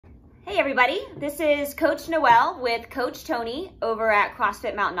Hey everybody, this is Coach Noelle with Coach Toni over at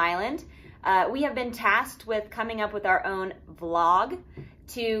CrossFit Mountain Island. We have been tasked with coming up with our own vlog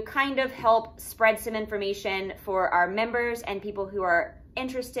to kind of help spread some information for our members and people who are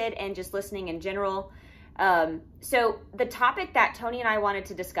interested in just listening in general. So the topic that Toni and I wanted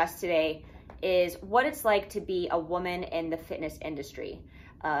to discuss today is what it's like to be a woman in the fitness industry.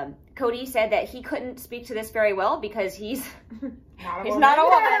 Cody said that he couldn't speak to this very well because he's not a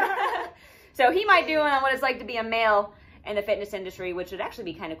woman. So he might do on what it's like to be a male in the fitness industry, which would actually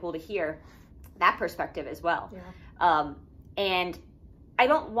be kind of cool to hear that perspective as well. Yeah. And I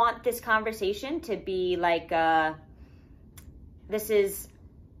don't want this conversation to be like, this is,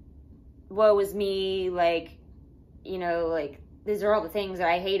 woe is me, like, you know, like, these are all the things that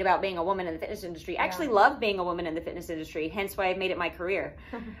I hate about being a woman in the fitness industry. I actually love being a woman in the fitness industry, hence why I've made it my career.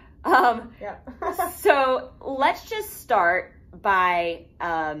 So let's just start by,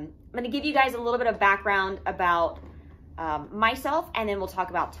 I'm going to give you guys a little bit of background about myself, and then we'll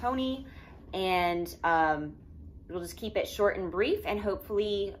talk about Toni, and we'll just keep it short and brief, and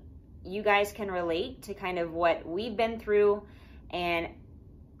hopefully you guys can relate to kind of what we've been through. And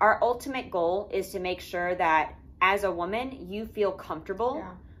our ultimate goal is to make sure that as a woman, you feel comfortable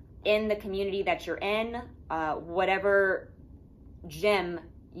in the community that you're in, whatever gym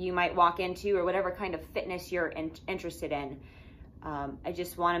you might walk into or whatever kind of fitness you're interested in. I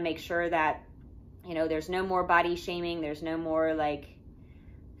just want to make sure that, you know, there's no more body shaming. There's no more like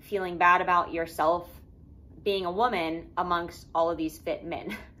feeling bad about yourself being a woman amongst all of these fit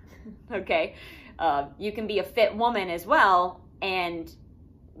men. Okay. You can be a fit woman as well and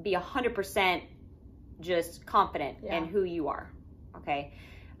be 100% just confident in who you are. Okay.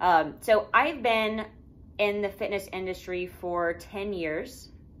 So I've been in the fitness industry for 10 years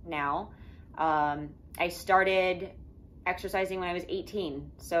now. I started exercising when I was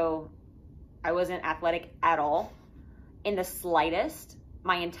 18. So I wasn't athletic at all in the slightest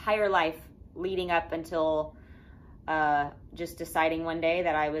my entire life leading up until just deciding one day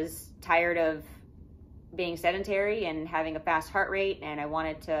that I was tired of being sedentary and having a fast heart rate, and I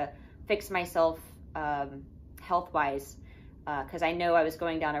wanted to fix myself health-wise, because I know I was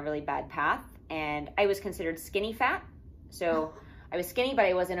going down a really bad path, and I was considered skinny fat. So I was skinny, but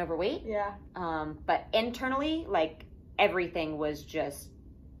I wasn't overweight. Yeah. But internally, like, everything was just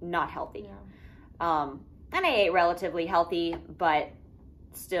not healthy. Yeah. And I ate relatively healthy, but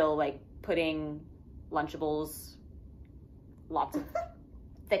still, like, putting Lunchables, lots of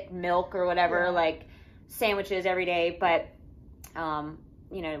thick milk or whatever, like sandwiches every day. But,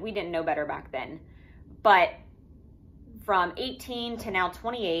 you know, we didn't know better back then. But from 18 to now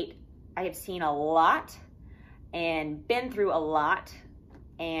 28, I have seen a lot and been through a lot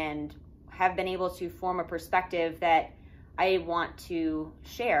and have been able to form a perspective that I want to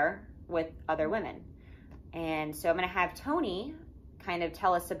share with other women. And so I'm going to have Toni kind of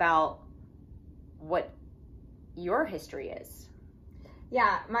tell us about what your history is.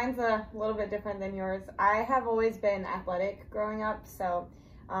 Yeah, mine's a little bit different than yours. I have always been athletic growing up, so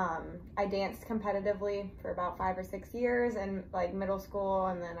I danced competitively for about 5 or 6 years in like middle school,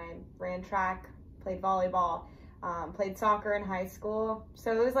 and then I ran track, played volleyball, played soccer in high school.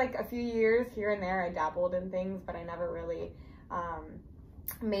 So it was like a few years here and there I dabbled in things, but I never really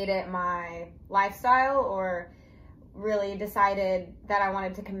made it my lifestyle or really decided that I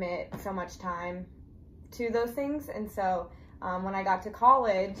wanted to commit so much time to those things. And so when I got to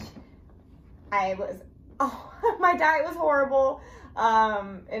college, I was, my diet was horrible.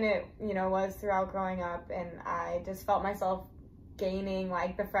 And it, you know, was throughout growing up, and I just felt myself gaining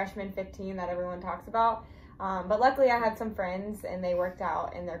like the freshman 15 that everyone talks about. But luckily I had some friends and they worked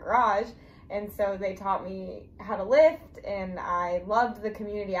out in their garage, and so they taught me how to lift, and I loved the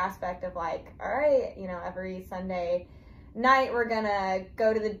community aspect of like, all right, you know, every Sunday night we're gonna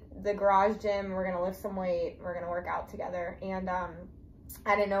go to the garage gym, we're gonna lift some weight, we're gonna work out together. And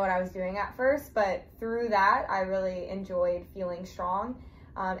I didn't know what I was doing at first, but through that, I really enjoyed feeling strong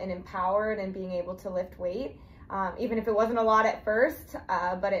and empowered and being able to lift weight, even if it wasn't a lot at first,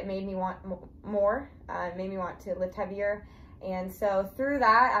 but it made me want more, made me want to lift heavier. And so through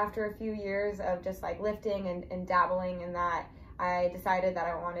that, after a few years of just like lifting and dabbling in that, I decided that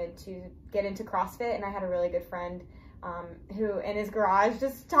I wanted to get into CrossFit, and I had a really good friend who in his garage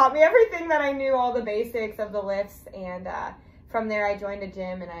just taught me everything that I knew, all the basics of the lifts. And from there I joined a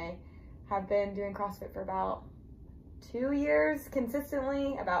gym, and I have been doing CrossFit for about 2 years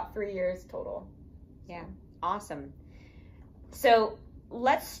consistently, about 3 years total. Yeah, awesome. So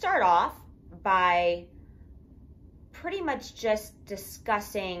let's start off by pretty much just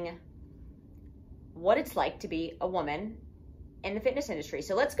discussing what it's like to be a woman in the fitness industry.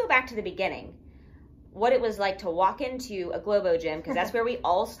 So let's go back to the beginning. What it was like to walk into a Globo gym, because that's where we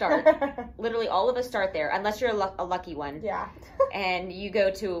all start. Literally all of us start there, unless you're a lucky one. Yeah. And you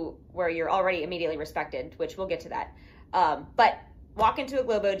go to where you're already immediately respected, which we'll get to that. But walk into a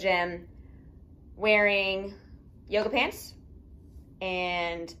Globo gym wearing yoga pants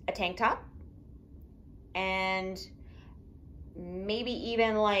and a tank top and maybe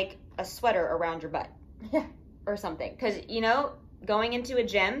even like a sweater around your butt. Yeah. Or something. Because, you know, going into a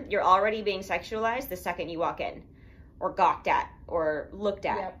gym, you're already being sexualized the second you walk in, or gawked at, or looked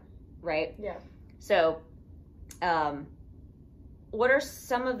at, Yep. right? Yeah. So, what are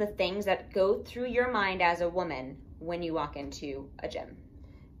some of the things that go through your mind as a woman when you walk into a gym?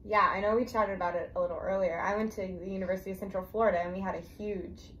 Yeah, I know we chatted about it a little earlier. I went to the University of Central Florida, and we had a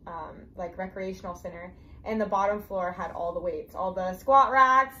huge, like, recreational center, and the bottom floor had all the weights, all the squat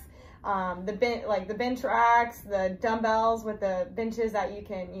racks, the bench racks, the dumbbells with the benches that you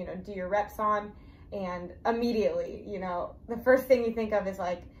can, you know, do your reps on. And immediately, you know, the first thing you think of is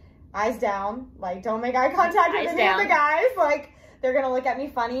like, eyes down, like, don't make eye contact with any of the guys. Like, they're going to look at me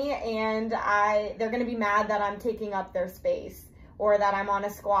funny, and they're going to be mad that I'm taking up their space, or that I'm on a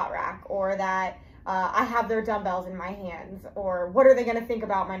squat rack, or that I have their dumbbells in my hands, or what are they going to think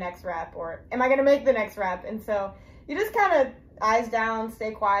about my next rep, or am I going to make the next rep? And so you just kind of eyes down, stay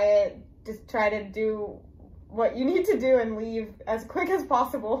quiet, just try to do what you need to do and leave as quick as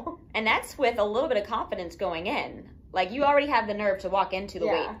possible. And that's with a little bit of confidence going in. Like, you already have the nerve to walk into the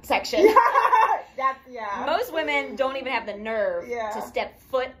weight section. Yeah. Most women don't even have the nerve to step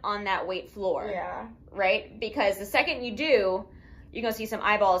foot on that weight floor. Yeah. Right? Because the second you do, you're going to see some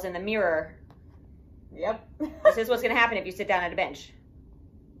eyeballs in the mirror. Yep. This is what's going to happen if you sit down at a bench.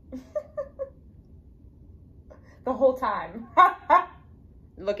 The whole time.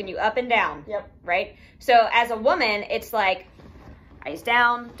 Looking you up and down. Yep. Right? So as a woman, it's like, eyes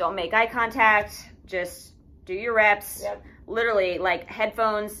down, don't make eye contact, just do your reps. Yep. Literally, like,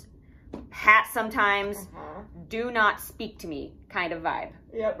 headphones, hat sometimes, do not speak to me kind of vibe.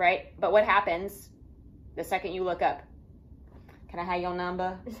 Yep. Right? But what happens the second you look up? Can I have your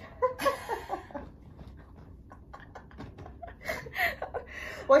number?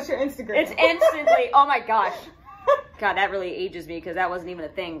 What's your Instagram? It's instantly, oh my gosh. God, that really ages me, because that wasn't even a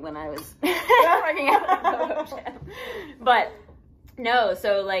thing when I was working out at the gym. But no,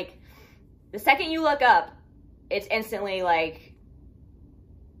 so like, the second you look up, it's instantly like,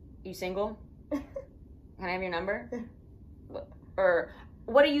 you single? Can I have your number? Or,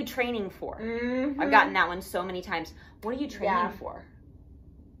 what are you training for? Mm-hmm. I've gotten that one so many times. What are you training for?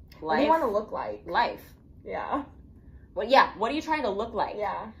 Life? What do you want to look like? Life. Yeah. Well, yeah, what are you trying to look like?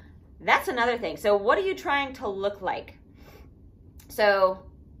 Yeah. That's another thing. So what are you trying to look like? So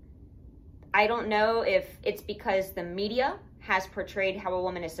I don't know if it's because the media has portrayed how a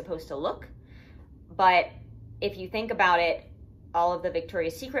woman is supposed to look, but if you think about it, all of the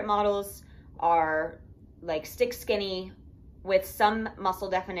Victoria's Secret models are like stick skinny with some muscle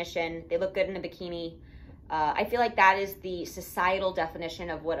definition. They look good in a bikini. I feel like that is the societal definition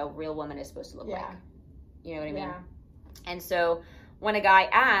of what a real woman is supposed to look like. You know what I mean? Yeah. And so when a guy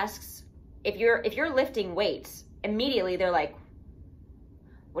asks, if you're lifting weights, immediately they're like,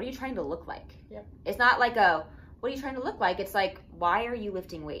 what are you trying to look like? Yep. It's not like what are you trying to look like? It's like, why are you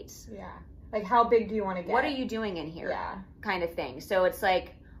lifting weights? Yeah. Like, how big do you want to get? What are you doing in here? Yeah. Kind of thing. So it's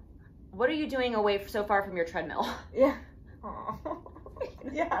like, what are you doing away so far from your treadmill? Yeah.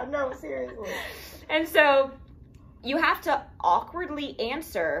 Yeah, no, seriously. And so you have to awkwardly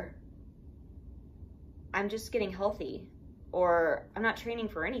answer, I'm just getting healthy, or I'm not training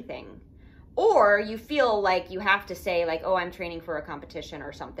for anything. Or you feel like you have to say, like, oh, I'm training for a competition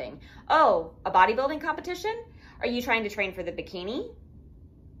or something. Oh, a bodybuilding competition? Are you trying to train for the bikini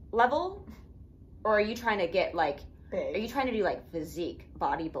level? Or are you trying to get, like, big. Are you trying to do, like, physique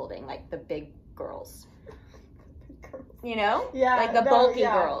bodybuilding, like the big girls? You know? Yeah. Like the bulky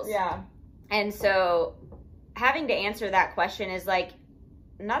girls. Yeah. And so having to answer that question is, like,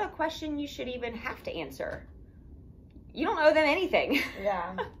 not a question you should even have to answer. You don't owe them anything.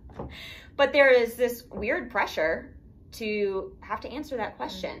 Yeah. But there is this weird pressure to have to answer that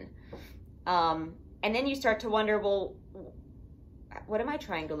question. And then you start to wonder, well, what am I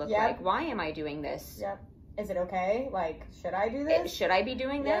trying to look like? Why am I doing this? Yep. Is it okay? Like, should I do this? Should I be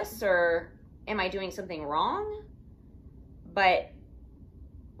doing this? Or am I doing something wrong? But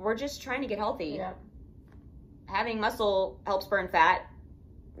we're just trying to get healthy. Yep. Having muscle helps burn fat,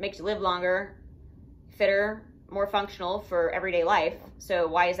 makes you live longer, fitter, more functional for everyday life. So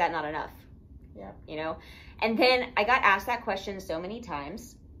why is that not enough? Yeah. You know? And then I got asked that question so many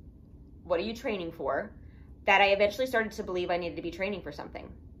times. What are you training for? that I eventually started to believe I needed to be training for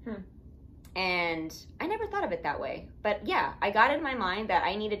something. And I never thought of it that way. But yeah, I got in my mind that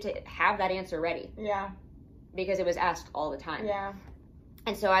I needed to have that answer ready. Yeah. Because it was asked all the time. Yeah.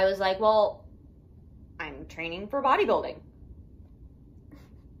 And so I was like, well, I'm training for bodybuilding.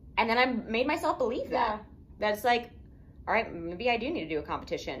 And then I made myself believe that. Yeah. That's like, all right, maybe I do need to do a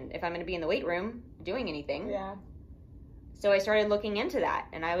competition if I'm going to be in the weight room doing anything. Yeah. So I started looking into that.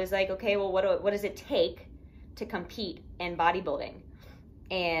 And I was like, okay, well, what does it take to compete in bodybuilding?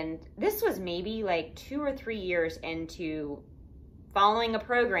 And this was maybe like 2 or 3 years into following a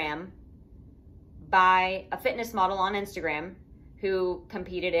program by a fitness model on Instagram who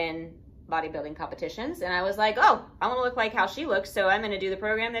competed in bodybuilding competitions. And I was like, oh, I want to look like how she looks, so I'm going to do the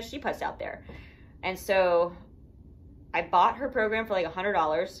program that she puts out there. And so I bought her program for like $100.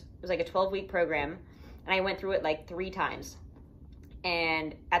 It was like a 12-week program. And I went through it like 3 times.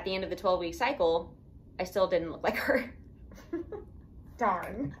 And at the end of the 12-week cycle, I still didn't look like her.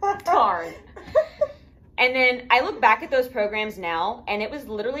 Darn. Darn. And then I look back at those programs now, and it was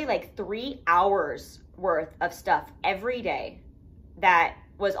literally like 3 hours worth of stuff every day that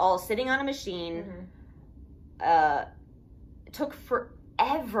was all sitting on a machine. It took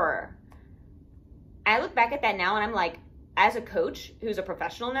forever. I look back at that now, and I'm like, as a coach who's a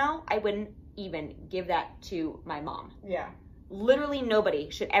professional now, I wouldn't even give that to my mom. Yeah. Literally nobody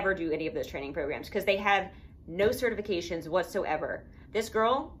should ever do any of those training programs because they have no certifications whatsoever. This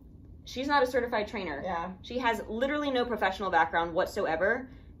girl, she's not a certified trainer. Yeah. She has literally no professional background whatsoever.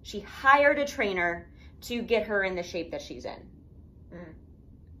 She hired a trainer to get her in the shape that she's in.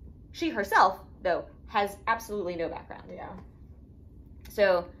 She herself, though, has absolutely no background. Yeah.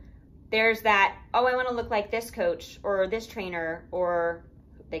 So there's that, oh, I want to look like this coach or this trainer, or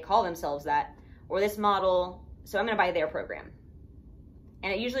they call themselves that, or this model, so I'm going to buy their program.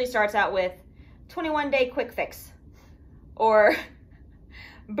 And it usually starts out with 21-day quick fix, or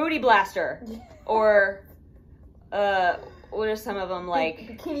booty blaster, or what are some of them,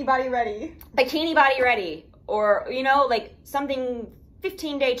 like bikini body ready, or like something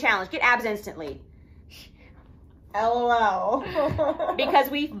 15-day challenge, get abs instantly. LOL. Because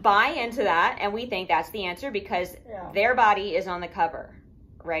we buy into that and we think that's the answer because their body is on the cover,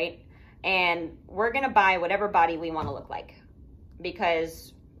 right? And we're gonna buy whatever body we want to look like.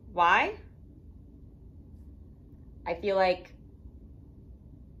 Because why? I feel like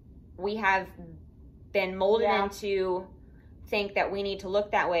we have been molded into think that we need to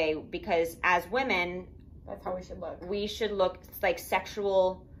look that way because as women, that's how we should look. We should look like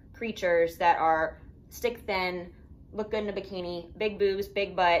sexual creatures that are stick thin, look good in a bikini, big boobs,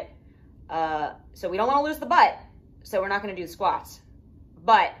 big butt. So we don't want to lose the butt, so we're not going to do squats.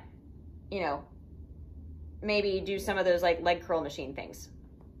 But, maybe do some of those like leg curl machine things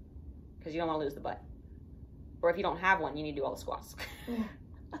because you don't want to lose the butt. Or if you don't have one, you need to do all the squats.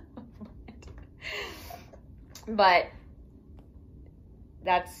 But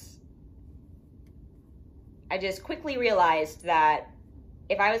I just quickly realized that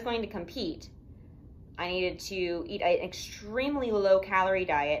if I was going to compete, I needed to eat an extremely low calorie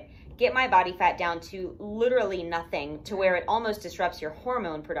diet, get my body fat down to literally nothing to where it almost disrupts your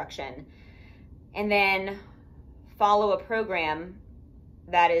hormone production, and then follow a program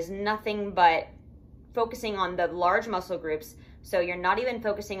that is nothing but focusing on the large muscle groups. So you're not even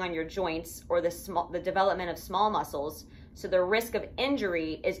focusing on your joints or the development of small muscles. So the risk of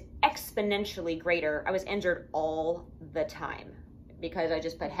injury is exponentially greater. I was injured all the time because I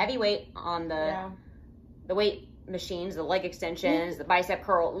just put heavy weight on the weight machines, the leg extensions, the bicep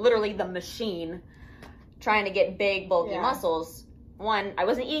curl, literally the machine, trying to get big, bulky muscles. One, I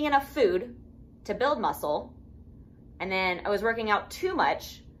wasn't eating enough food to build muscle. And then I was working out too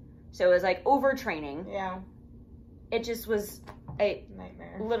much. So it was like overtraining. Yeah. It just was a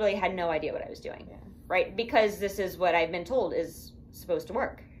nightmare. Literally had no idea what I was doing. Yeah. Right? Because this is what I've been told is supposed to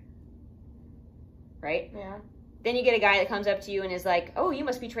work. Right? Yeah. Then you get a guy that comes up to you and is like, oh, you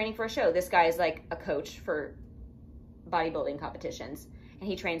must be training for a show. This guy is like a coach for bodybuilding competitions. And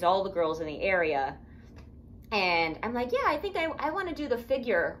he trains all the girls in the area. And I'm like, yeah, I think I want to do the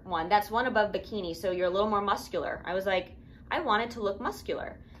figure one. That's one above bikini, so you're a little more muscular. I was like, I want it to look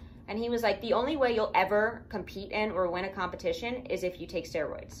muscular. And he was like, the only way you'll ever compete in or win a competition is if you take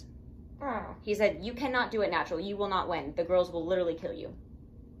steroids. Oh. He said, you cannot do it natural. You will not win. The girls will literally kill you.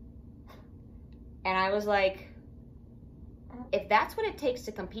 And I was like, if that's what it takes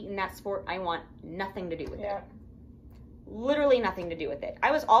to compete in that sport, I want nothing to do with it. Literally nothing to do with it.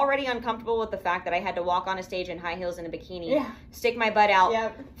 I was already uncomfortable with the fact that I had to walk on a stage in high heels and a bikini, stick my butt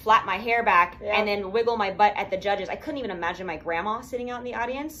out, flat my hair back, and then wiggle my butt at the judges. I couldn't even imagine my grandma sitting out in the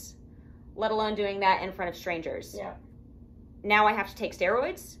audience let alone doing that in front of strangers. Yeah. Now I have to take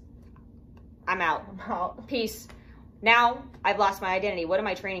steroids. I'm out. I'm out. Peace. Now I've lost my identity. What am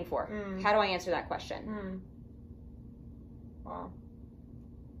I training for? How do I answer that question? Wow.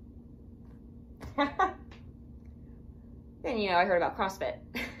 Then, I heard about CrossFit.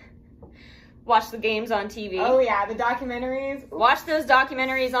 Watch the games on TV. Oh, yeah, the documentaries. Oops. Watch those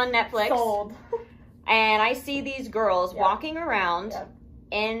documentaries on Netflix. Sold. And I see these girls walking around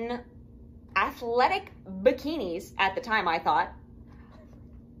in athletic bikinis at the time, I thought.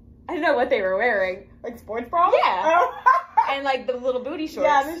 I don't know what they were wearing. Like sports bras? Yeah. Oh. And like the little booty shorts.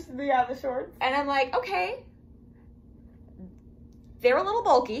 Yeah, the shorts. And I'm like, okay. They're a little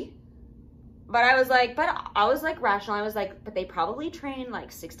bulky. But I was like rational. I was like, but they probably train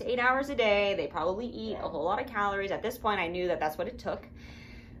like 6 to 8 hours a day. They probably eat a whole lot of calories. At this point, I knew that that's what it took.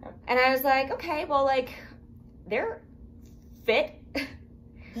 And I was like, okay, well, like, they're fit.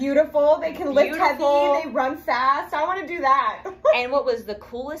 Beautiful. They can lift heavy. They run fast. I want to do that. And what was the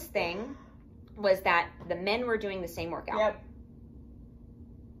coolest thing was that the men were doing the same workout. Yep.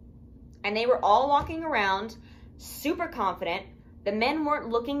 And they were all walking around super confident. The men weren't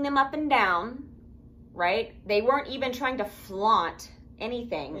looking them up and down, right? They weren't even trying to flaunt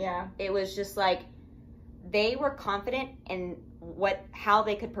anything. Yeah. It was just like they were confident in how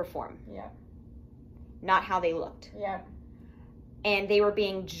they could perform. Yeah. Not how they looked. Yeah. And they were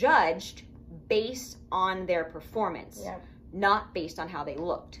being judged based on their performance, not based on how they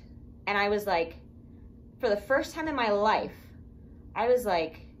looked. And I was like, for the first time in my life, I was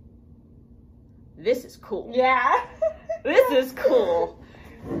like, this is cool. Yeah. This is cool,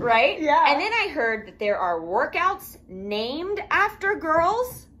 right? Yeah. And then I heard that there are workouts named after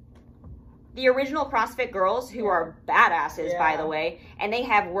girls, the original CrossFit girls, who are badasses, by the way, and they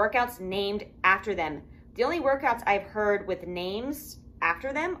have workouts named after them. The only workouts I've heard with names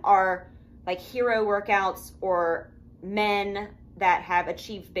after them are like hero workouts or men that have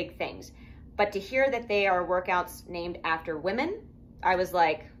achieved big things. But to hear that they are workouts named after women, I was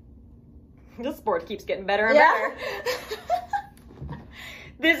like, this sport keeps getting better and better.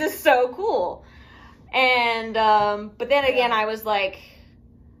 This is so cool. And, but then again, I was like,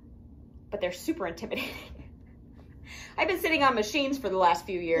 but they're super intimidating. I've been sitting on machines for the last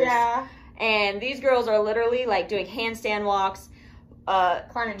few years. Yeah. And these girls are literally like doing handstand walks,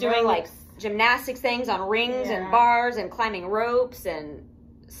 doing ropes. like gymnastics things on rings and bars and climbing ropes and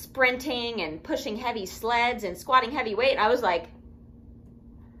sprinting and pushing heavy sleds and squatting heavy weight. I was like,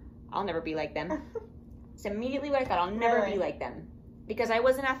 I'll never be like them. It's immediately what I thought. I'll never be like them because I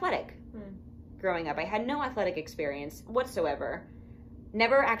wasn't athletic growing up. I had no athletic experience whatsoever.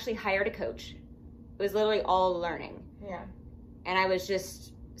 Never actually hired a coach. It was literally all learning. Yeah. And I was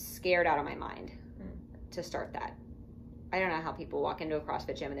just scared out of my mind to start that. I don't know how people walk into a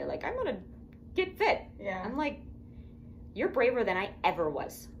CrossFit gym and they're like, I'm going to get fit. Yeah. I'm like, you're braver than I ever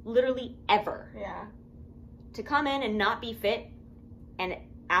was. Literally ever. Yeah. To come in and not be fit and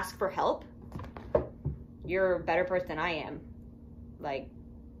ask for help, you're a better person than I am. Like,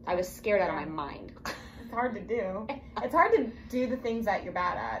 I was scared out of my mind. It's hard to do. It's hard to do the things that you're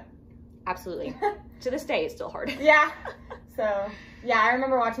bad at. Absolutely. To this day, it's still hard. Yeah. So, yeah, I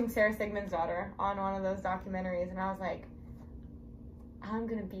remember watching Sarah Sigmund's daughter on one of those documentaries, and I was like, I'm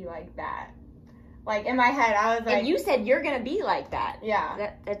going to be like that. Like, in my head, I was like... And you said you're going to be like that. Yeah.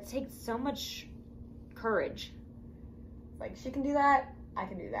 That takes so much courage. Like, she can do that, I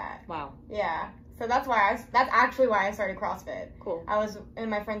can do that. Wow. Yeah. So that's actually why I started CrossFit. Cool. I was in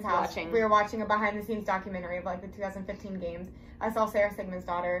my friend's house. We were watching a behind-the-scenes documentary of, like, the 2015 games. I saw Sarah Sigmund's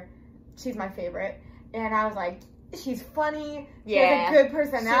daughter. She's my favorite. And I was like, she's funny. She has a good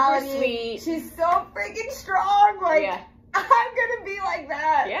personality. Super sweet. She's so freaking strong. Like, I'm going to be like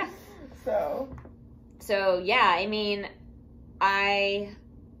that. Yeah. So, yeah, I mean, I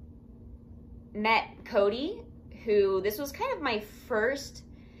met Cody, who, this was kind of my first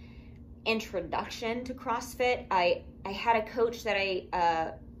introduction to CrossFit. I had a coach that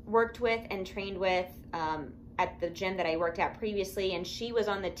I worked with and trained with at the gym that I worked at previously, and she was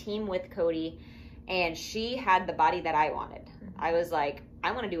on the team with Cody, and she had the body that I wanted. I was like,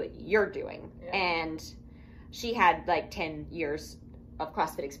 I want to do what you're doing. Yeah. And she had like 10 years of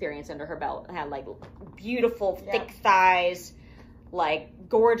CrossFit experience under her belt, and had like beautiful thick thighs, like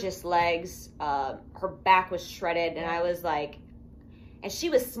gorgeous legs. Her back was shredded, and I was like, and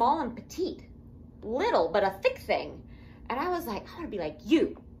she was small and petite, little, but a thick thing. And I was like, I want to be like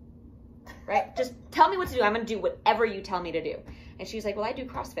you, right? Just tell me what to do. I'm going to do whatever you tell me to do. And she was like, well, I do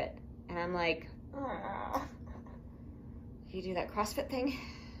CrossFit. And I'm like, you do that CrossFit thing?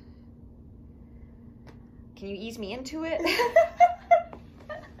 Can you ease me into it?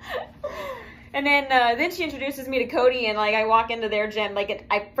 And then she introduces me to Cody, and like I walk into their gym. Like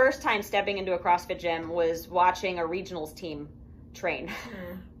I first time stepping into a CrossFit gym was watching a regionals team train.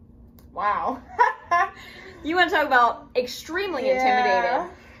 Wow. You want to talk about extremely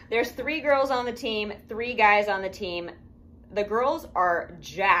intimidated. There's 3 girls on the team, 3 guys on the team. The girls are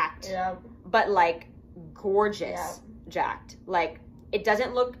jacked, but like gorgeous, jacked. Like it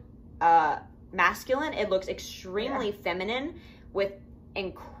doesn't look masculine. It looks extremely feminine with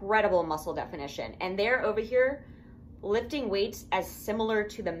incredible muscle definition. And they're over here lifting weights as similar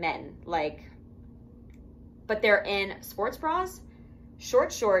to the men, like, but they're in sports bras,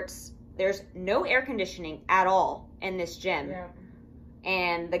 short shorts. There's no air conditioning at all in this gym.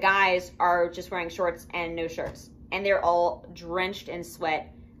 And the guys are just wearing shorts and no shirts. And they're all drenched in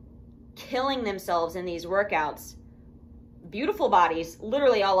sweat, killing themselves in these workouts. Beautiful bodies,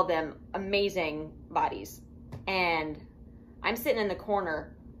 literally all of them, amazing bodies. And I'm sitting in the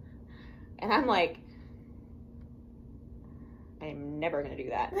corner, and I'm like, I'm never going to do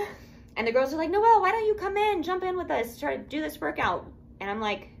that. And the girls are like, Noelle, why don't you come in, jump in with us, try to do this workout? And I'm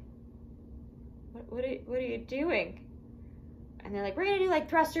like, what are you doing? And they're like, we're going to do like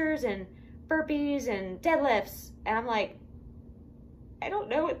thrusters and burpees and deadlifts. And I'm like, I don't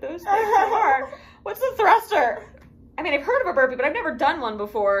know what those things are. What's the thruster? I mean, I've heard of a burpee, but I've never done one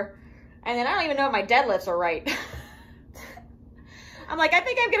before. And then I don't even know if my deadlifts are right. I'm like, I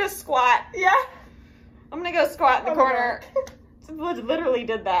think I'm going to squat. I'm going to go squat in the corner. Literally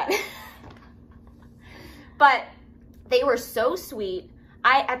did that. But they were so sweet.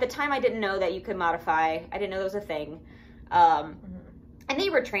 At the time, I didn't know that you could modify. I didn't know there was a thing. And they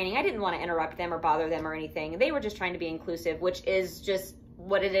were training. I didn't want to interrupt them or bother them or anything. They were just trying to be inclusive, which is just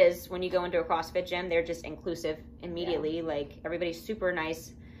what it is when you go into a CrossFit gym. They're just inclusive immediately. Like, everybody's super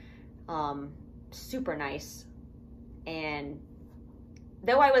nice. Super nice. And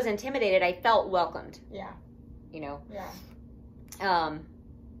though I was intimidated, I felt welcomed. You know?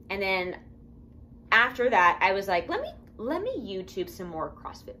 And then after that, I was like, let me YouTube some more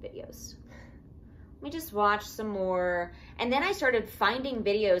CrossFit videos. Let me just watch some more. And then I started finding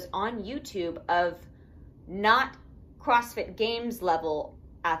videos on YouTube of not CrossFit Games level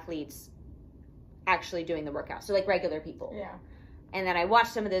athletes actually doing the workout. So like regular people. And then I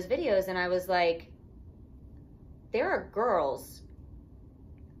watched some of those videos, and I was like, there are girls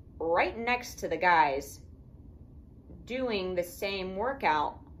right next to the guys doing the same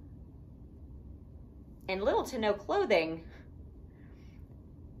workout in little to no clothing,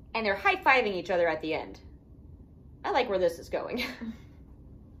 and they're high-fiving each other at the end. I like where this is going.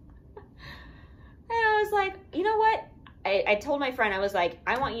 And I was like, you know what? I told my friend, I was like,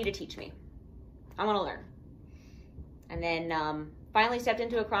 I want you to teach me. I want to learn. And then finally stepped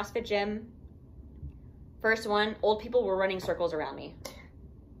into a CrossFit gym. First one, old people were running circles around me.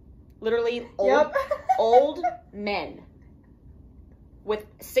 Literally old men with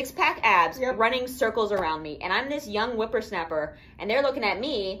 6-pack abs running circles around me. And I'm this young whippersnapper, and they're looking at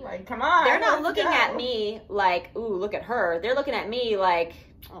me. Like, come on. They're not looking at me like, ooh, look at her. They're looking at me like,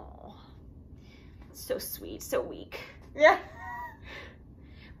 oh, so sweet, so weak.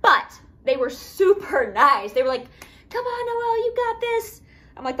 But they were super nice. They were like, come on, Noelle, you got this.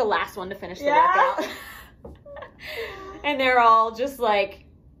 I'm like the last one to finish the workout. And they're all just like,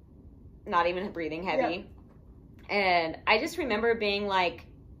 not even breathing heavy. And I just remember being like,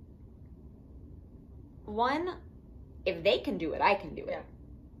 one, if they can do it, I can do it.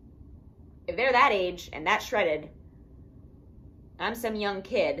 If they're that age and that shredded, I'm some young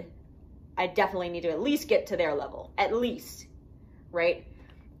kid, I definitely need to at least get to their level. At least. Right?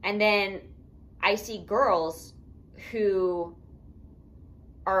 And then I see girls who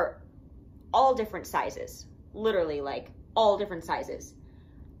are all different sizes. Literally, like, all different sizes.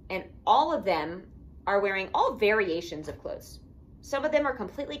 And all of them are wearing all variations of clothes. Some of them are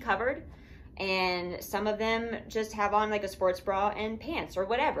completely covered, and some of them just have on like a sports bra and pants or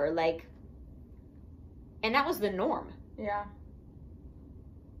whatever. Like, and that was the norm.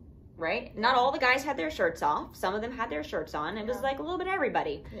 Right? Not all the guys had their shirts off. Some of them had their shirts on. It was like a little bit of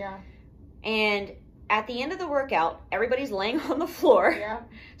everybody. And at the end of the workout, everybody's laying on the floor,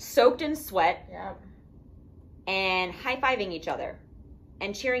 soaked in sweat, and high-fiving each other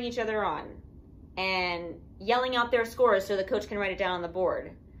and cheering each other on and yelling out their scores so the coach can write it down on the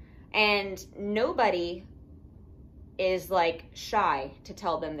board. And nobody is like shy to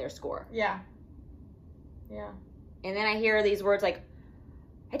tell them their score. And then I hear these words like,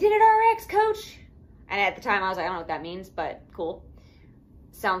 I did it RX, coach. And at the time I was like, I don't know what that means, but cool.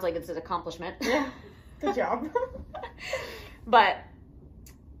 Sounds like it's an accomplishment. Good job. But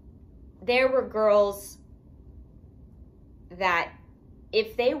there were girls that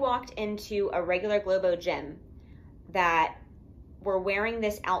if they walked into a regular Globo gym that were wearing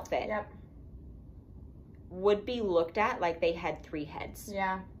this outfit, Yep. would be looked at like they had 3 heads.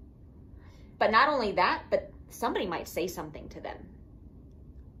 Yeah. But not only that, but somebody might say something to them.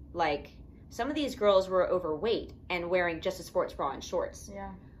 Like, some of these girls were overweight and wearing just a sports bra and shorts.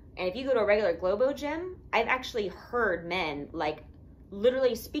 Yeah. And if you go to a regular Globo gym, I've actually heard men, like,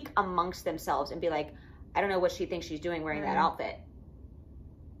 literally speak amongst themselves and be like, I don't know what she thinks she's doing wearing that outfit.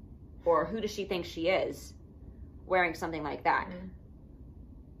 Or who does she think she is wearing something like that?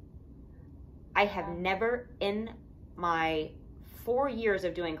 I have never in my 4 years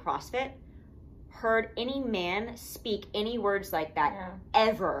of doing CrossFit heard any man speak any words like that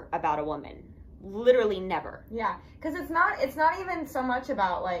ever about a woman. Literally never. Yeah, because it's not even so much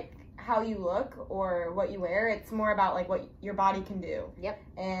about like how you look or what you wear. It's more about like what your body can do. Yep.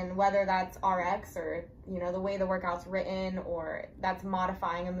 And whether that's RX or, you know, the way the workout's written, or that's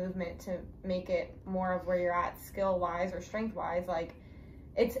modifying a movement to make it more of where you're at skill wise or strength wise. Like,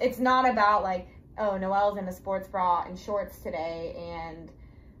 it's not about like, oh, Noelle's in a sports bra and shorts today and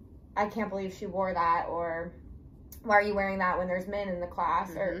I can't believe she wore that, or why are you wearing that when there's men in the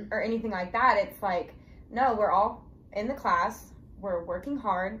class, or anything like that. It's like, no, we're all in the class. We're working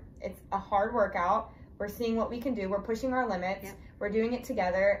hard. It's a hard workout. We're seeing what we can do. We're pushing our limits. Yep. We're doing it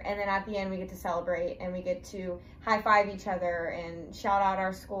together. And then at the end, we get to celebrate and we get to high five each other and shout out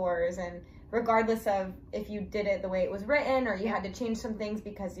our scores. And regardless of if you did it the way it was written, or you had to change some things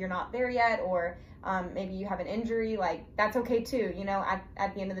because you're not there yet, or maybe you have an injury, like, that's okay too. You know,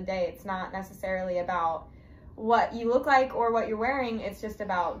 at the end of the day, it's not necessarily about what you look like or what you're wearing. It's just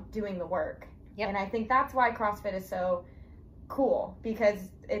about doing the work. Yep. And I think that's why CrossFit is so cool, because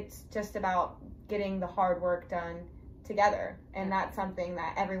it's just about getting the hard work done together. And that's something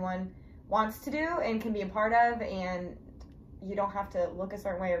that everyone wants to do and can be a part of. And you don't have to look a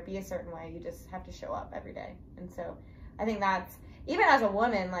certain way or be a certain way. You just have to show up every day. And so I think that's, even as a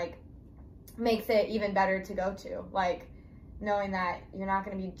woman, like, makes it even better to go to. Like, knowing that you're not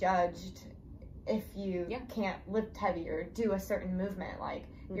going to be judged if you can't lift heavy or do a certain movement. Like,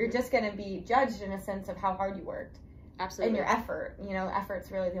 you're just going to be judged in a sense of how hard you worked. Absolutely. And your effort. You know, effort's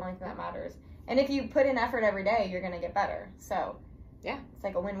really the only thing that matters. And if you put in effort every day, you're going to get better. So, yeah, it's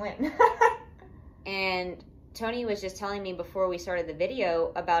like a win-win. And Toni was just telling me before we started the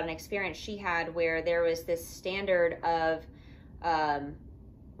video about an experience she had where there was this standard of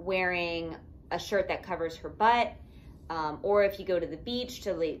wearing a shirt that covers her butt, or if you go to the beach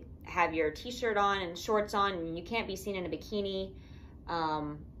to have your t-shirt on and shorts on, and you can't be seen in a bikini.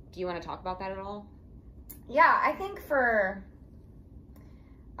 Do you want to talk about that at all? Yeah, I think for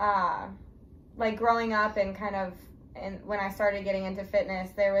like growing up and kind of, and when I started getting into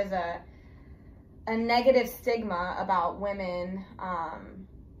fitness, there was a negative stigma about women,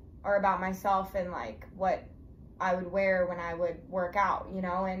 or about myself and like what I would wear when I would work out, you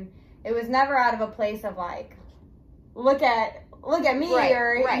know, and it was never out of a place of like, look at me,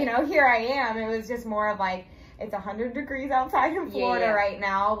 or, you know, here I am. It was just more of like, it's 100 degrees outside in Florida right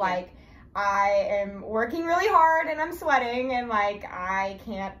now. Like, I am working really hard and I'm sweating and like, I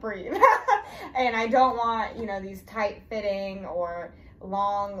can't breathe. And I don't want, you know, these tight fitting or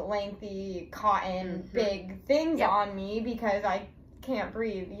long, lengthy cotton, big things on me because I can't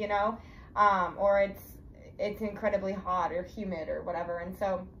breathe, you know, or it's incredibly hot or humid or whatever. And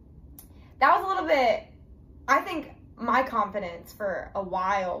so that was a little bit, I think my confidence for a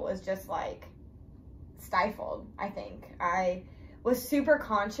while was just like stifled. I think I was super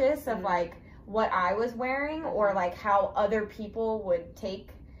conscious of like what I was wearing, or like how other people would take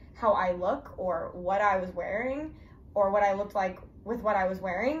how I look or what I was wearing or what I looked like with what I was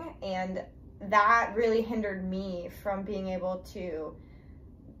wearing. And that really hindered me from being able to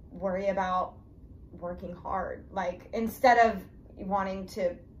worry about working hard. Like, instead of wanting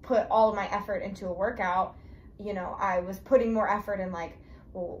to put all of my effort into a workout, you know, I was putting more effort in like,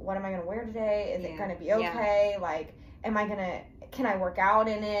 well, what am I going to wear today? Is it going to be okay? Like, can I work out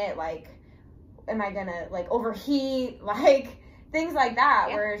in it? Like, am I going to like overheat? Like, things like that,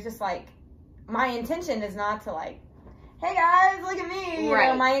 where it's just like, my intention is not to like, hey guys, look at me. You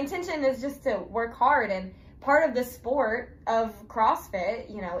know, my intention is just to work hard. And part of the sport of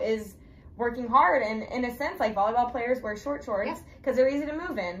CrossFit, you know, is working hard. And in a sense, like, volleyball players wear shorts because they're easy to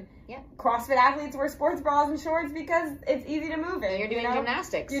move in. CrossFit athletes wear sports bras and shorts because it's easy to move in. You're doing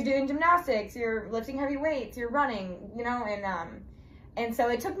gymnastics. You're doing gymnastics. You're lifting heavy weights. You're running, you know, and so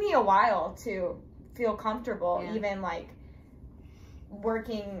it took me a while to feel comfortable, even like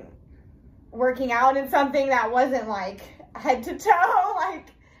working out in something that wasn't like head to toe, like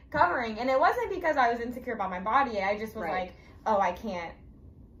covering. And it wasn't because I was insecure about my body. I just was like, oh, I can't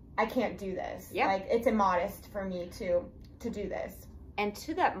I can't do this. Yep. Like, it's immodest for me to do this. And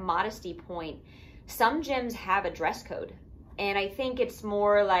to that modesty point, some gyms have a dress code. And I think it's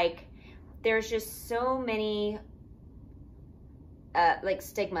more like there's just so many like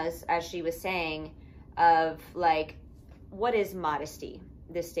stigmas, as she was saying, of like, what is modesty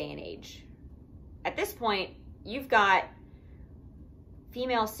this day and age? At this point, you've got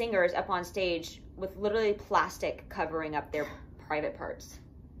female singers up on stage with literally plastic covering up their private parts.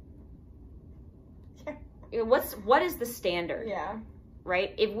 What is the standard? Yeah.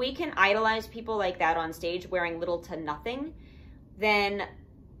 Right? If we can idolize people like that on stage wearing little to nothing, then,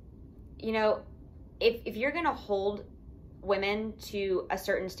 you know, if you're going to hold women to a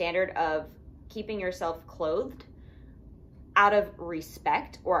certain standard of keeping yourself clothed out of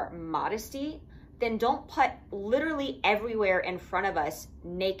respect or modesty, then don't put literally everywhere in front of us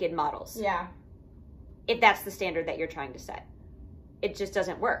naked models. Yeah. If that's the standard that you're trying to set. It just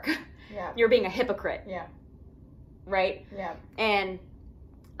doesn't work. Yeah. You're being a hypocrite. Yeah. Right? Yeah. And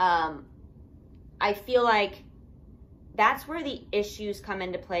I feel like that's where the issues come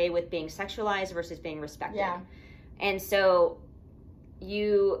into play with being sexualized versus being respected. Yeah. And so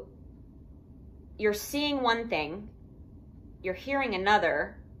you're seeing one thing, you're hearing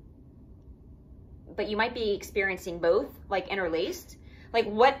another, but you might be experiencing both, like interlaced. Like,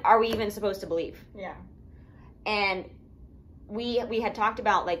 what are we even supposed to believe? Yeah. And we had talked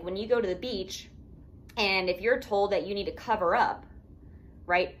about, like, when you go to the beach and if you're told that you need to cover up,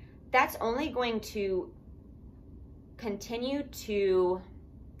 right, that's only going to continue to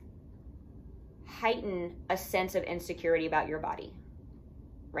heighten a sense of insecurity about your body,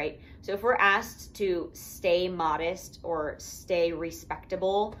 right? So if we're asked to stay modest or stay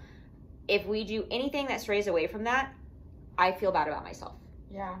respectable, if we do anything that strays away from that, I feel bad about myself.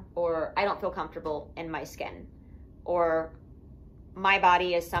 Yeah. Or I don't feel comfortable in my skin. Or my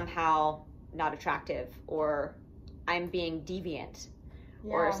body is somehow not attractive. Or I'm being deviant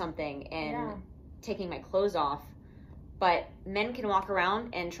or something and taking my clothes off. But men can walk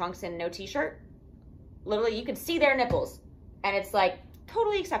around in trunks and no t-shirt. Literally, you can see their nipples. And it's like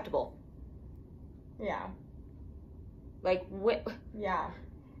totally acceptable. Yeah. Like, yeah.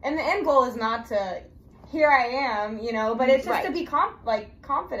 And the end goal is not to, here I am, you know, but it's just to be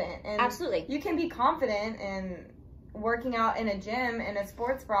confident. And absolutely. You can be confident in working out in a gym in a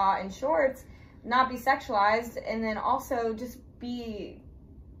sports bra and shorts, not be sexualized, and then also just be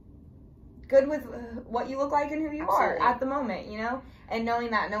good with what you look like and who you are at the moment, you know? And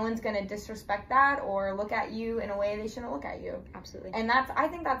knowing that no one's going to disrespect that or look at you in a way they shouldn't look at you. Absolutely. And I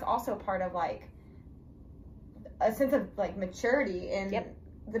think that's also part of, like, a sense of, like, maturity in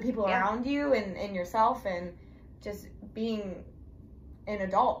the people around you and yourself, and just being an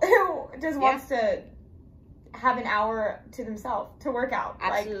adult who just wants to have an hour to themselves to work out.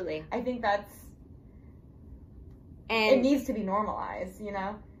 Absolutely. Like, I think that's, and it needs to be normalized, you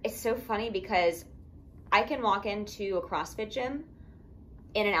know? It's so funny because I can walk into a CrossFit gym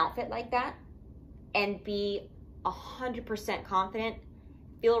in an outfit like that and be 100% confident,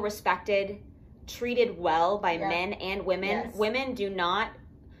 feel respected, treated well by men and women. Yes. Women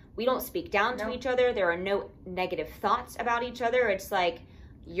we don't speak down to each other. There are no negative thoughts about each other. It's like,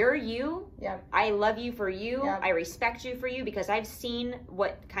 you're you. Yep. I love you for you. Yep. I respect you for you because I've seen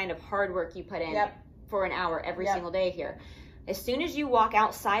what kind of hard work you put in for an hour every single day here. As soon as you walk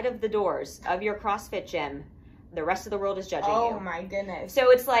outside of the doors of your CrossFit gym, the rest of the world is judging you. Oh my goodness.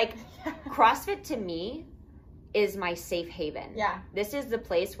 So it's like, CrossFit to me is my safe haven. Yeah. This is the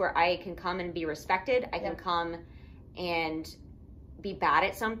place where I can come and be respected. I can come and be bad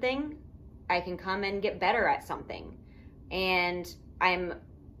at something. I can come and get better at something. And I'm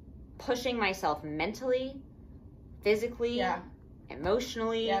pushing myself mentally, physically,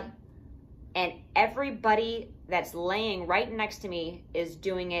 emotionally. And everybody that's laying right next to me is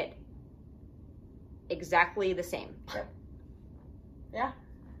doing it exactly the same. Yeah.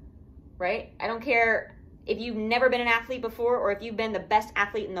 Right? I don't care if you've never been an athlete before or if you've been the best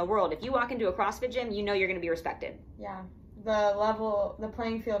athlete in the world. If you walk into a CrossFit gym, you know you're going to be respected. Yeah. The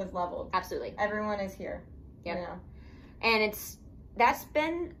playing field is leveled. Absolutely. Everyone is here. Yeah. You know? And that's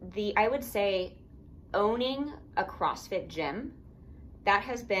been I would say, owning a CrossFit gym, that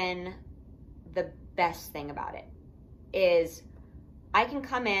has been the best thing about it, is I can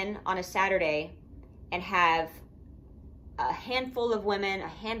come in on a Saturday and have a handful of women, a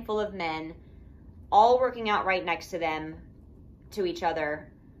handful of men, all working out right next to each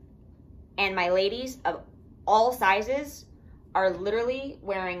other. And my ladies of all sizes are literally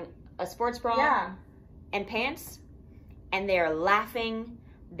wearing a sports bra and pants, and they're laughing,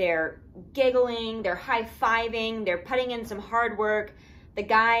 they're giggling, they're high-fiving, they're putting in some hard work. The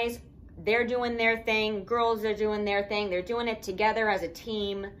guys, they're doing their thing. Girls are doing their thing. They're doing it together as a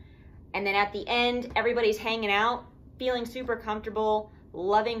team. And then at the end, everybody's hanging out, feeling super comfortable,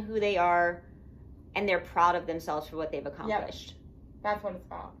 loving who they are, and they're proud of themselves for what they've accomplished. Yep. That's what it's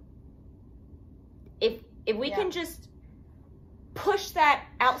about. If we can just push that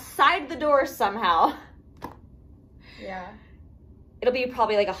outside the door somehow, it'll be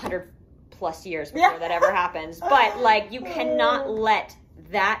probably like 100+ years before that ever happens. But like, you cannot let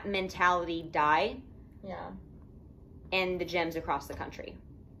that mentality die in the gyms across the country,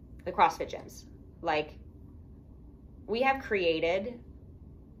 the CrossFit gyms. Like, we have created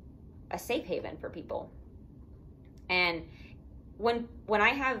a safe haven for people. And when I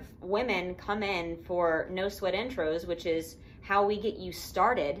have women come in for no sweat intros, which is how we get you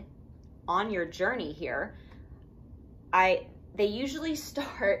started on your journey here, they usually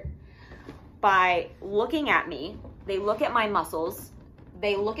start by looking at me. They look at my muscles,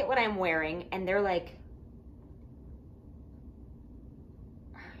 they look at what I'm wearing, and they're like,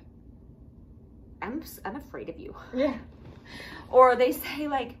 I'm afraid of you. Yeah. Or they say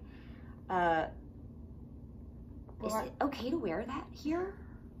like, is it okay to wear that here?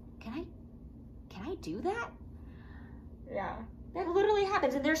 Can I do that? Yeah. That literally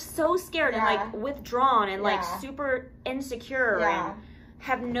happens, and they're so scared and like withdrawn and like super insecure and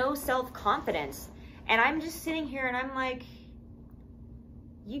have no self-confidence. And I'm just sitting here and I'm like,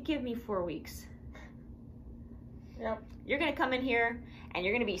 you give me 4 weeks. Yep. You're gonna come in here and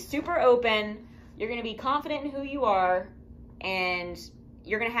you're gonna be super open. You're gonna be confident in who you are, and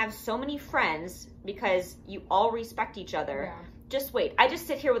you're gonna have so many friends because you all respect each other. Yeah. Just wait. I just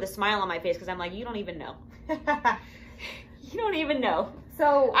sit here with a smile on my face because I'm like, you don't even know. You don't even know.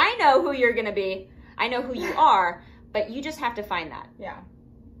 So I know who you're gonna be. I know who you are, but you just have to find that. Yeah.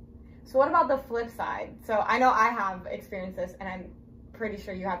 So what about the flip side? So I know I have experienced this, and I'm pretty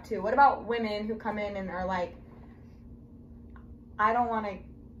sure you have too. What about women who come in and are like, I don't want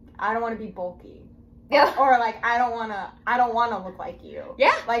to be bulky. Yeah. Or like, I don't want to look like you.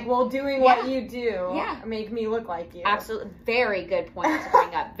 Yeah. Like, well, doing what you do make me look like you. Absolutely. Very good point to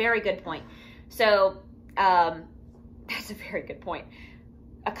bring up. Very good point. So, that's a very good point.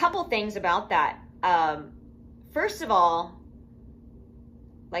 A couple things about that. First of all,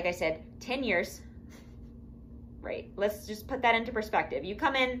 like I said, 10 years, right? Let's just put that into perspective. You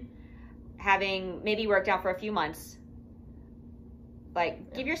come in having maybe worked out for a few months.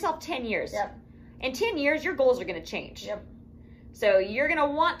 Like, give yourself 10 years. Yep. In 10 years, your goals are going to change. Yep. So you're going to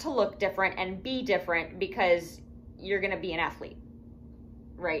want to look different and be different because you're going to be an athlete,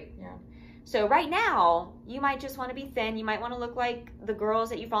 right? Yeah. So right now, you might just want to be thin. You might want to look like the girls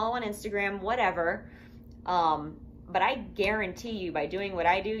that you follow on Instagram, whatever. But I guarantee you, by doing what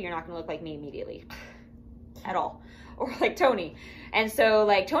I do, you're not going to look like me immediately at all. Or like Toni. And so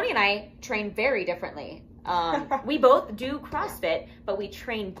like Toni and I train very differently. We both do CrossFit, but we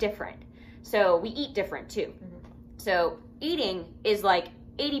train different. So we eat different too. Mm-hmm. So eating is like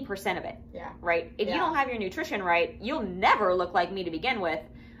 80% of it. Yeah. Right? If you don't have your nutrition right, you'll never look like me to begin with.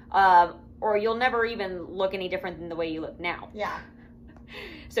 Or you'll never even look any different than the way you look now. Yeah.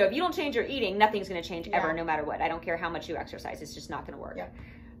 So if you don't change your eating, nothing's going to change ever, no matter what. I don't care how much you exercise. It's just not going to work.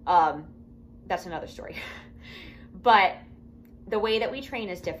 Yeah. That's another story. But the way that we train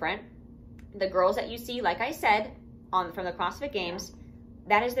is different. The girls that you see, like I said, from the CrossFit Games,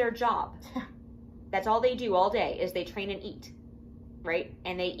 that is their job. That's all they do all day is they train and eat, right?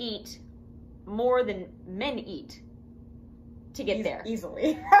 And they eat more than men eat to get there.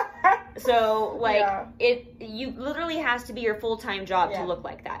 Easily. So, like, you literally has to be your full-time job to look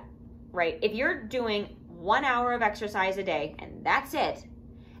like that, right? If you're doing 1 hour of exercise a day and that's it,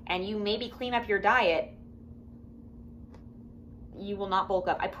 and you maybe clean up your diet, you will not bulk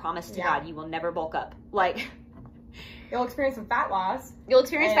up. I promise to God, you will never bulk up. Like, you'll experience some fat loss. You'll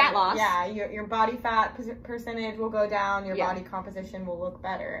experience fat loss. Yeah, your body fat percentage will go down. Your body composition will look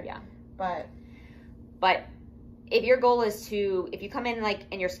better. Yeah. But if your goal is if you come in like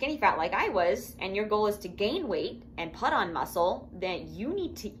and you're skinny fat like I was, and your goal is to gain weight and put on muscle, then you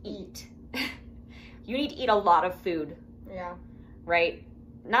need to eat. You need to eat a lot of food. Yeah. Right?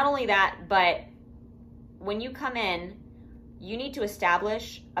 Not only that, but when you come in, you need to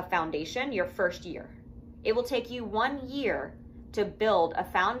establish a foundation your first year. It will take you 1 year to build a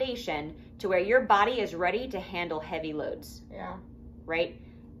foundation to where your body is ready to handle heavy loads. Yeah. Right?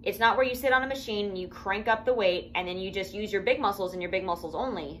 It's not where you sit on a machine and you crank up the weight and then you just use your big muscles and your big muscles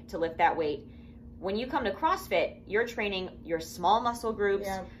only to lift that weight. When you come to CrossFit, you're training your small muscle groups.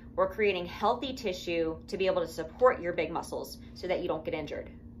 Yeah. We're creating healthy tissue to be able to support your big muscles so that you don't get injured,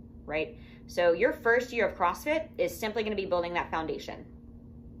 right? So your first year of CrossFit is simply going to be building that foundation.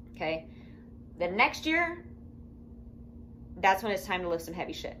 Okay. The next year, that's when it's time to lift some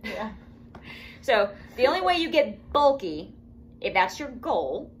heavy shit. Yeah. So the only way you get bulky, if that's your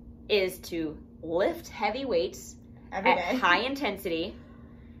goal, is to lift heavy weights Every at day. high intensity,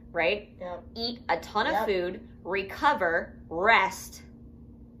 right? Yep. Eat a ton of Yep. food, recover, rest,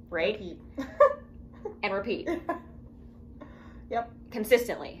 right? Repeat. And repeat. Yep.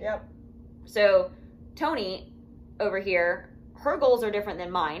 Consistently. Yep. So Toni over here, her goals are different than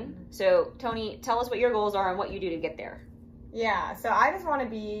mine. So Toni, tell us what your goals are and what you do to get there. Yeah, so I just want to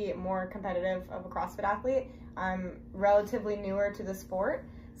be more competitive of a CrossFit athlete. I'm relatively newer to the sport,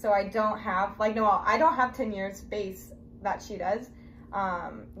 so I don't have, like Noelle, I don't have 10 years base that she does.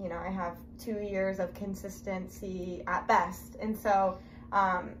 You know, I have 2 years of consistency at best. And so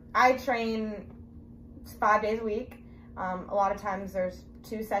I train 5 days a week. A lot of times there's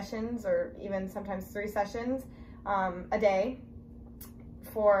 2 sessions or even sometimes 3 sessions a day.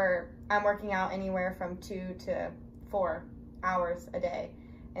 I'm working out anywhere from 2 to 4 hours a day.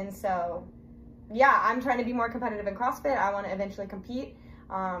 And so, yeah, I'm trying to be more competitive in CrossFit. I want to eventually compete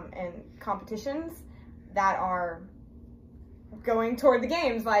in competitions that are going toward the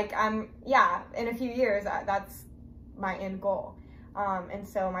games. Like in a few years, that's my end goal. And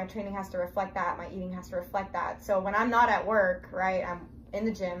so my training has to reflect that. My eating has to reflect that. So when I'm not at work, right, I'm in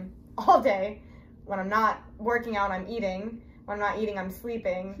the gym all day. When I'm not working out, I'm eating. When I'm not eating, I'm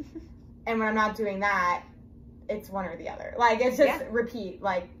sleeping. And when I'm not doing that, it's one or the other. Like, it's just repeat.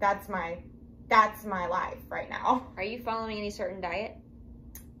 Like, that's my life right now. Are you following any certain diet?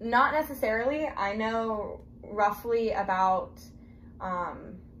 Not necessarily. I know roughly about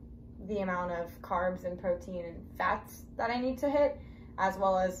the amount of carbs and protein and fats that I need to hit, as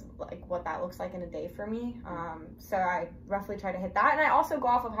well as like what that looks like in a day for me. So I roughly try to hit that. And I also go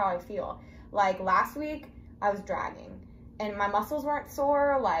off of how I feel. Like last week, I was dragging and my muscles weren't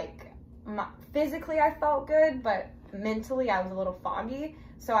sore. Like physically I felt good, but mentally I was a little foggy.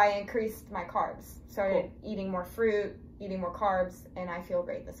 So I increased my carbs, started eating more fruit, eating more carbs, and I feel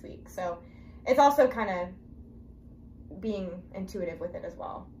great this week. So it's also kind of being intuitive with it as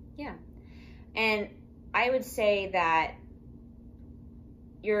well. Yeah. And I would say that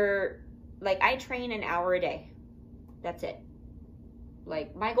I train an hour a day. That's it.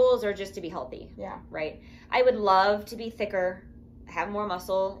 Like, my goals are just to be healthy. Yeah. Right? I would love to be thicker, have more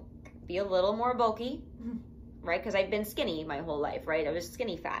muscle, be a little more bulky, right? Because I've been skinny my whole life, right? I was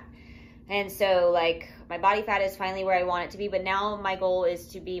skinny fat. And so, like, my body fat is finally where I want it to be. But now my goal is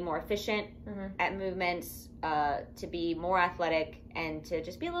to be more efficient at movements, to be more athletic, and to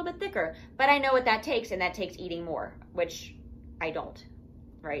just be a little bit thicker. But I know what that takes, and that takes eating more, which I don't,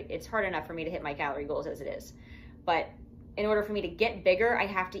 right? It's hard enough for me to hit my calorie goals as it is. But in order for me to get bigger, I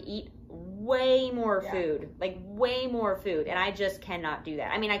have to eat way more food, like way more food. And I just cannot do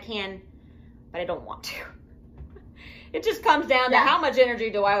that. I mean, I can, but I don't want to. It just comes down to how much energy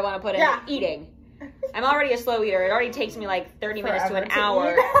do I want to put into eating. I'm already a slow eater. It already takes me like 30 minutes to an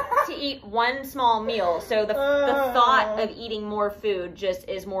hour to eat one small meal. So the thought of eating more food just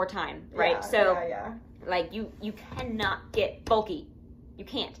is more time, right? Like you cannot get bulky. You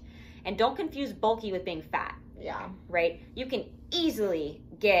can't. And don't confuse bulky with being fat. Yeah. Right? You can easily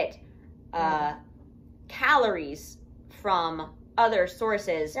get calories from other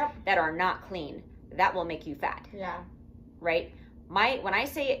sources that are not clean. That will make you fat. Yeah. Right? When I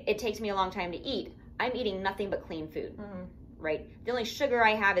say it takes me a long time to eat, I'm eating nothing but clean food. Right? The only sugar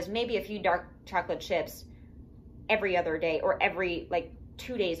I have is maybe a few dark chocolate chips every other day or every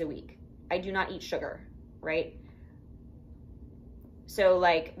 2 days a week. I do not eat sugar, right? So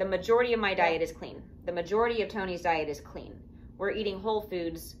like the majority of my diet is clean. The majority of Toni's diet is clean. We're eating whole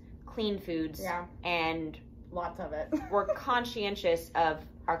foods, clean foods, and lots of it. We're conscientious of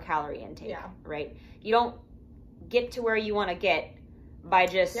our calorie intake, Yeah. right? You don't get to where you want to get by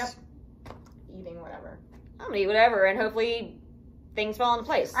just eating whatever. I'm gonna eat whatever, and hopefully things fall into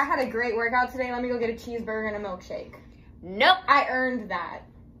place. I had a great workout today. Let me go get a cheeseburger and a milkshake. Nope. I earned that.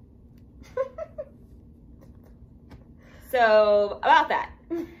 So about that.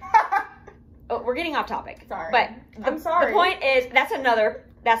 Oh, we're getting off topic. Sorry. But I'm sorry. The point is that's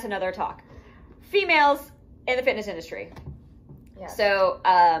another talk. Females in the fitness industry. Yeah. So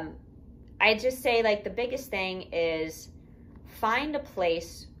I just say the biggest thing is find a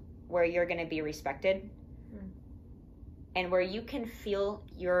place where you're going to be respected and where you can feel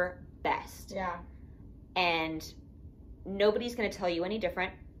your best. Yeah. And nobody's going to tell you any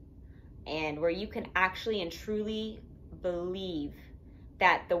different, and where you can actually and truly believe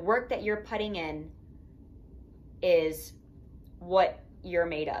that the work that you're putting in is what you're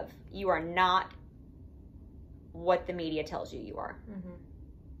made of. You are not what the media tells you you are.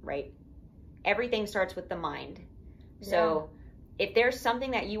 right? Everything starts with the mind. So if there's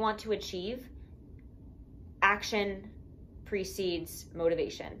something that you want to achieve, action precedes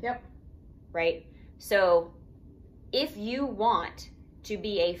motivation. Yep. Right? So if you want to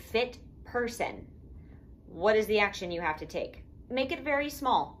be a fit person, what is the action you have to take? Make it very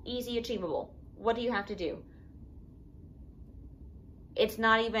small, easy, achievable. What do you have to do? It's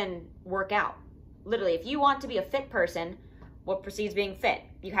not even work out. Literally, if you want to be a fit person, what precedes being fit?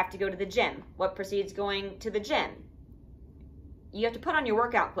 You have to go to the gym. What precedes going to the gym? You have to put on your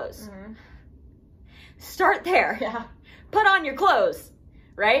workout clothes. Mm-hmm. Start there. Yeah. Put on your clothes,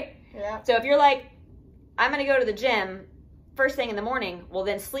 right? Yeah. So if you're like, I'm going to go to the gym first thing in the morning, well,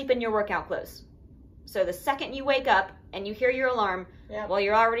 then sleep in your workout clothes. So the second you wake up and you hear your alarm, well,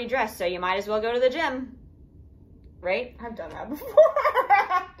 you're already dressed, so you might as well go to the gym, right? I've done that before.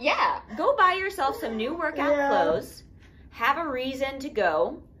 Yeah. Go buy yourself some new workout clothes. Have a reason to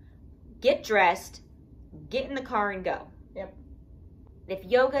go. Get dressed. Get in the car and go. Yep. If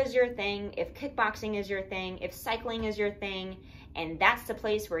yoga is your thing, if kickboxing is your thing, if cycling is your thing, and that's the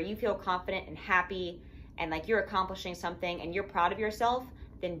place where you feel confident and happy and like you're accomplishing something and you're proud of yourself,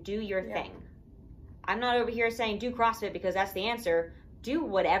 then do your thing. I'm not over here saying do CrossFit because that's the answer. Do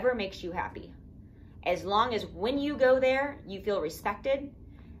whatever makes you happy. As long as when you go there, you feel respected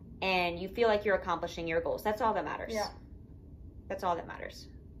and you feel like you're accomplishing your goals. That's all that matters. Yeah. That's all that matters.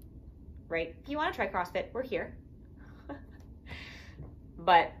 Right? If you want to try CrossFit, we're here.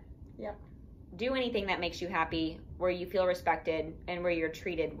 But do anything that makes you happy, where you feel respected and where you're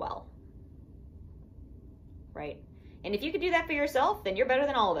treated well. Right? And if you can do that for yourself, then you're better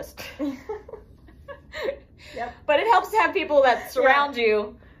than all of us. Yep. But it helps to have people that surround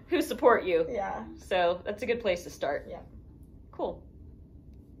you who support you. Yeah. So that's a good place to start. Yep. Cool.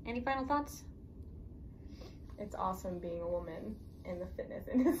 Any final thoughts? It's awesome being a woman in the fitness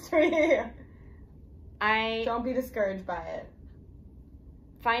industry. Don't be discouraged by it.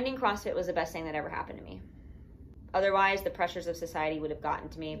 Finding CrossFit was the best thing that ever happened to me. Otherwise, the pressures of society would have gotten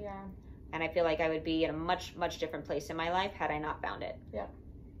to me. Yeah. And I feel like I would be in a much, much different place in my life had I not found it. Yeah.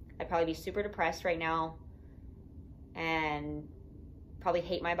 I'd probably be super depressed right now and probably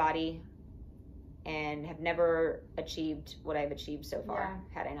hate my body and have never achieved what I've achieved so far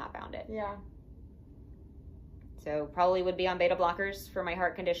had I not found it. Yeah. So probably would be on beta blockers for my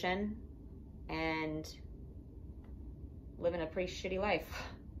heart condition and living a pretty shitty life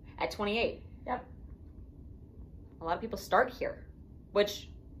at 28. Yep. A lot of people start here, which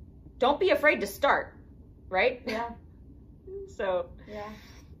don't be afraid to start, right? Yeah. So. Yeah.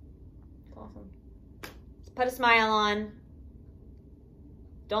 It's awesome. Just put a smile on.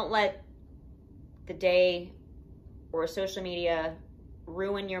 Don't let the day or social media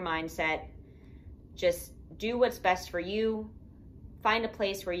ruin your mindset. Just do what's best for you. Find a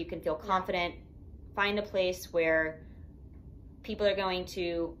place where you can feel confident. Find a place where people are going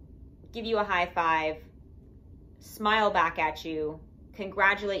to give you a high five, smile back at you,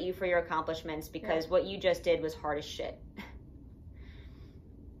 congratulate you for your accomplishments because what you just did was hard as shit.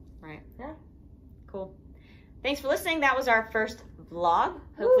 Right. Yeah. Cool. Thanks for listening. That was our first vlog.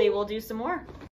 Hopefully we'll do some more.